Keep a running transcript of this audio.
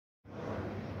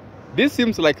This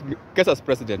seems like KESA's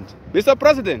president. Mr.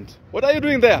 President, what are you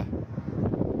doing there?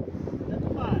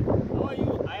 Gentlemen, how are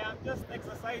you? I am just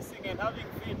exercising and having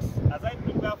fit as I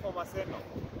prepare for Maseno.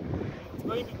 It's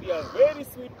going to be a very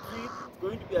sweet treat. It's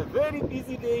going to be a very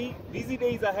busy day. Busy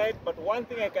days ahead, but one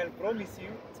thing I can promise you,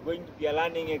 it's going to be a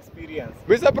learning experience.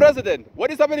 Mr. President,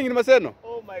 what is happening in Maseno?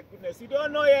 Oh my goodness, you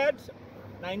don't know yet?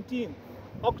 19th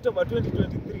October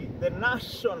 2023, the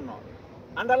national,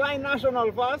 underline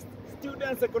national first,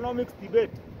 students economics debate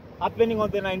happening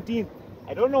on the 19th.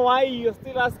 I don't know why you're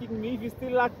still asking me. If you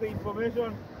still lack the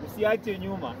information, usiache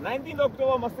nyuma. 19th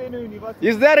October, Maseno University.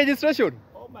 Is there registration?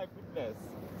 Oh my goodness,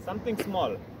 something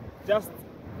small. Just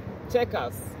check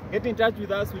us, get in touch with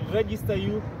us, we'll register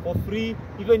you for free,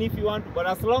 even if you want to, but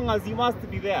as long as you must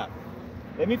be there.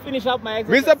 Let me finish up my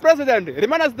exercise. Mr. President,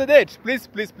 remind us the date, please,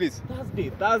 please, please.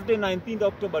 Thursday, 19th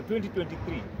October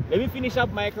 2023. Let me finish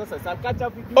up my exercise. I'll catch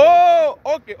up with you. Oh,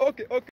 okay.